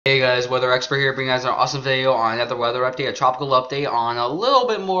Hey guys, Weather Expert here, bringing you guys an awesome video on another weather update, a tropical update on a little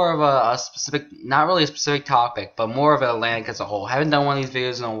bit more of a specific, not really a specific topic, but more of Atlantic as a whole. I haven't done one of these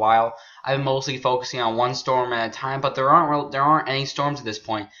videos in a while. I've been mostly focusing on one storm at a time, but there aren't any storms at this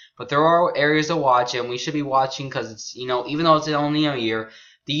point. But there are areas to watch, and we should be watching because it's, even though it's El Nino year,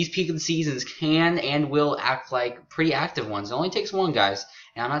 these peak of the seasons can and will act like pretty active ones. It only takes one, guys,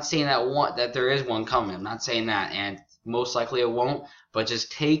 and I'm not saying that there is one coming. I'm not saying that, and most likely it won't. But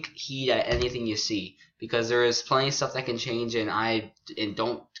just take heed at anything you see, because there is plenty of stuff that can change, and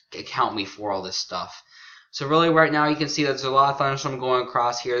don't account me for all this stuff. So really, right now you can see that there's a lot of thunderstorm going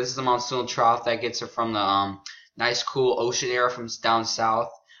across here. This is the monsoonal trough that gets it from the nice, cool ocean air from down south,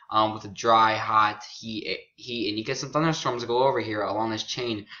 with the dry, hot heat, and you get some thunderstorms that go over here along this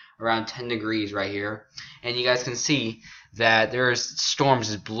chain around 10 degrees right here, and you guys can see that there's storms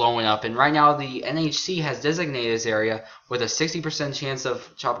just blowing up. And right now the NHC has designated this area with a 60% chance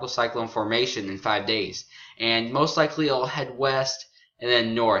of tropical cyclone formation in 5 days, and most likely it'll head west and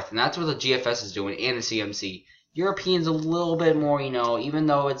then north, and that's what the GFS is doing, and the CMC. European's a little bit more, even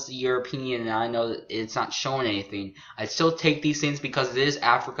though it's the European and I know that it's not showing anything, I still take these things because it is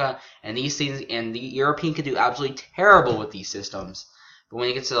Africa, and these things, and the European could do absolutely terrible with these systems. But when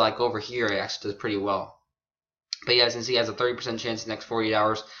it gets to like over here, it actually does pretty well. But yeah, as you can see, it has a 30% chance in the next 48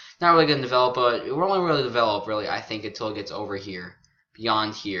 hours. Not really going to develop, but it won't really develop, really, I think, until it gets over here,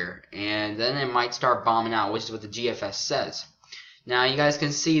 beyond here. And then it might start bombing out, which is what the GFS says. Now, you guys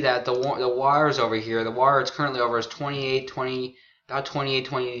can see that the water is over here. The water it's currently over is about 28, 20, what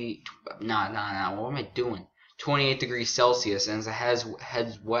am I doing? 28 degrees Celsius, and as it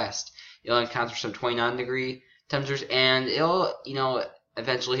heads west, it'll encounter some 29-degree temperatures, and it'll,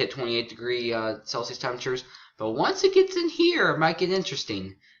 eventually hit 28-degree Celsius temperatures. But once it gets in here, it might get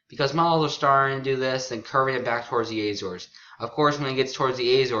interesting, because models are starting to do this and curving it back towards the Azores. Of course, when it gets towards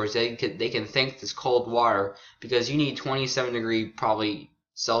the Azores, they can thank this cold water, because you need 27-degree probably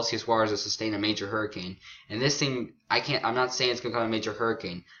Celsius waters to sustain a major hurricane. And this thing, I'm not saying it's going to become a major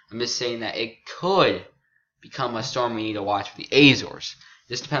hurricane. I'm just saying that it could become a storm we need to watch for the Azores.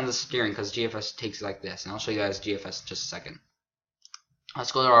 This depends on the steering, because GFS takes it like this. And I'll show you guys GFS in just a second.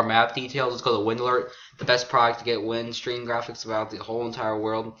 Let's go to our map details. Let's go to Wind Alert, the best product to get wind stream graphics about the whole entire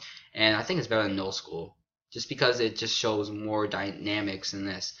world. And I think it's better than Null School, just because it just shows more dynamics in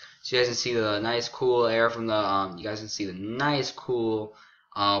this. So you guys can see the nice cool air from the, you guys can see the nice cool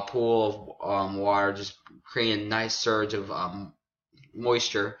pool of water just creating a nice surge of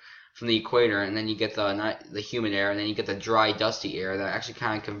moisture from the equator, and then you get the humid air, and then you get the dry, dusty air that actually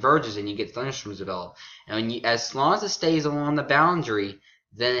kind of converges, and you get thunderstorms develop. And as long as it stays along the boundary,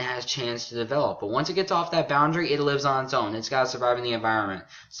 then it has a chance to develop. But once it gets off that boundary, it lives on its own. It's got to survive in the environment.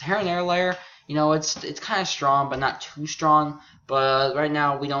 Saharan air layer, it's kind of strong, but not too strong. But right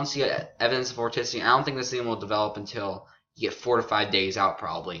now, we don't see evidence of vorticity. I don't think this thing will develop until you get 4 to 5 days out,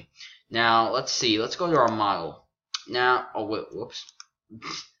 probably. Now, let's see. Let's go to our model. Now, whoops.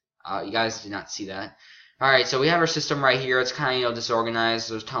 You guys did not see that. Alright, so we have our system right here. It's kind of disorganized.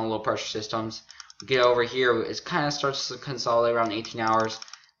 There's a ton of low pressure systems. We get over here, it kind of starts to consolidate around 18 hours.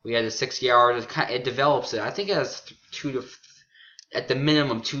 We had the 60 hours. It develops it. I think it has at the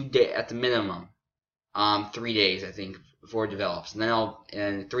minimum 3 days, I think, before it develops. And then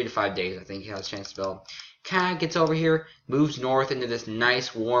in 3 to 5 days, I think it has a chance to develop. Kind of gets over here, moves north into this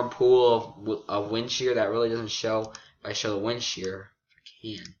nice warm pool of wind shear that really doesn't show. If I show the wind shear, if I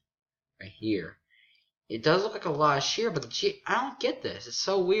can. Right here, it does look like a lot of shear, but I don't get this. It's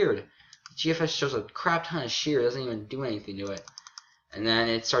so weird. The GFS shows a crap ton of shear. It doesn't even do anything to it, and then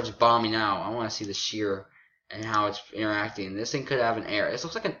it starts bombing out. I want to see the shear and how it's interacting. This thing could have an error. This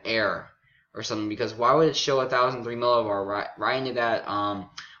looks like an error or something, because why would it show 1,003 millibar right into that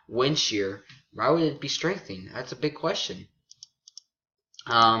wind shear? Why would it be strengthening? That's a big question.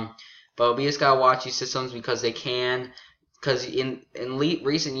 But we just gotta watch these systems, because they can. Because in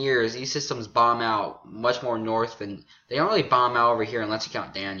recent years, these systems bomb out much more north than they don't really bomb out over here unless you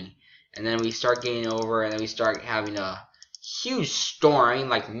count Danny. And then we start getting over, and then we start having a huge storm, I mean,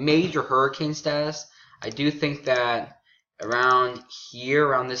 like major hurricane status. I do think that around here,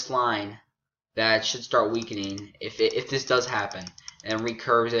 around this line, that should start weakening if this does happen, and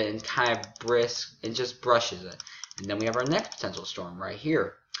recurves it and kind of just brushes it. And then we have our next potential storm right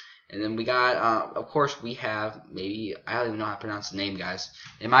here. And then we got, of course, we have maybe, I don't even know how to pronounce the name, guys.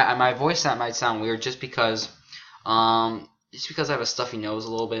 And my voice might sound weird just because I have a stuffy nose a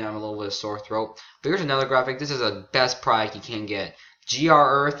little bit and I have a little bit of sore throat. But here's another graphic. This is the best product you can get. GR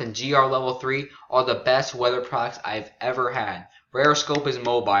Earth and GR Level 3 are the best weather products I've ever had. Rarescope is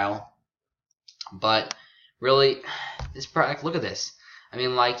mobile, but really, this product, look at this. I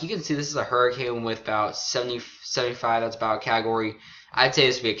mean, like, you can see this is a hurricane with about 70, 75. That's about category. I'd say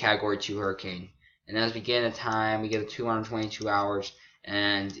this would be a category 2 hurricane. And as we get into time, we get to 222 hours,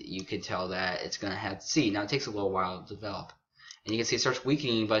 and you can tell that it's going to head to sea. Now, it takes a little while to develop. And you can see it starts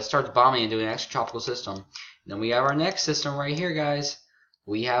weakening, but it starts bombing and doing an extratropical system. And then we have our next system right here, guys.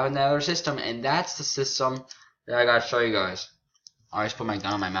 We have another system, and that's the system that I got to show you guys. I just put my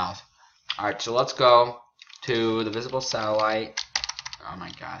gun in my mouth. Alright, so let's go to the visible satellite. Oh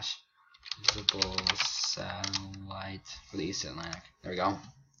my gosh. Visible satellite for the East Atlantic. There we go.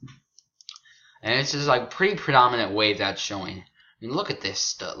 And it's just like pretty predominant wave that's showing. I mean, look at this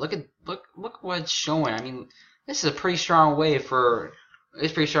stuff. Look what it's showing. I mean, this is a pretty strong wave for.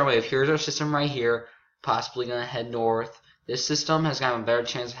 It's a pretty strong wave. Here's our system right here, possibly gonna head north. This system has got a better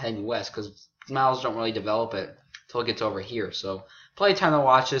chance of heading west because models don't really develop it until it gets over here. So plenty of time to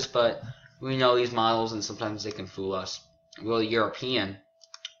watch this, but we know these models and sometimes they can fool us. We'll go to European.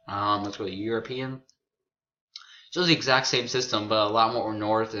 Let's go to European. So it's the exact same system, but a lot more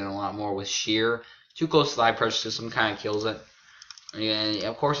north and a lot more with shear. Too close to the high pressure system kind of kills it. And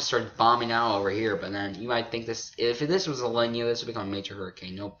of course it starts bombing out over here, but then you might think this, if this was a La Nina, this would become a major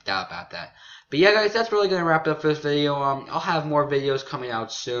hurricane. No doubt about that. But yeah, guys, that's really going to wrap it up for this video. I'll have more videos coming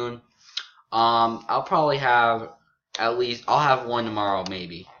out soon. I'll probably have I'll have one tomorrow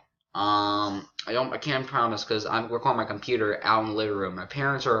maybe. I can't promise because I'm recording my computer out in the living room. My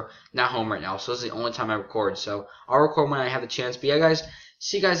parents are not home right now, so this is the only time I record. So I'll record when I have the chance. But yeah, guys,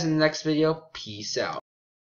 see you guys in the next video. Peace out.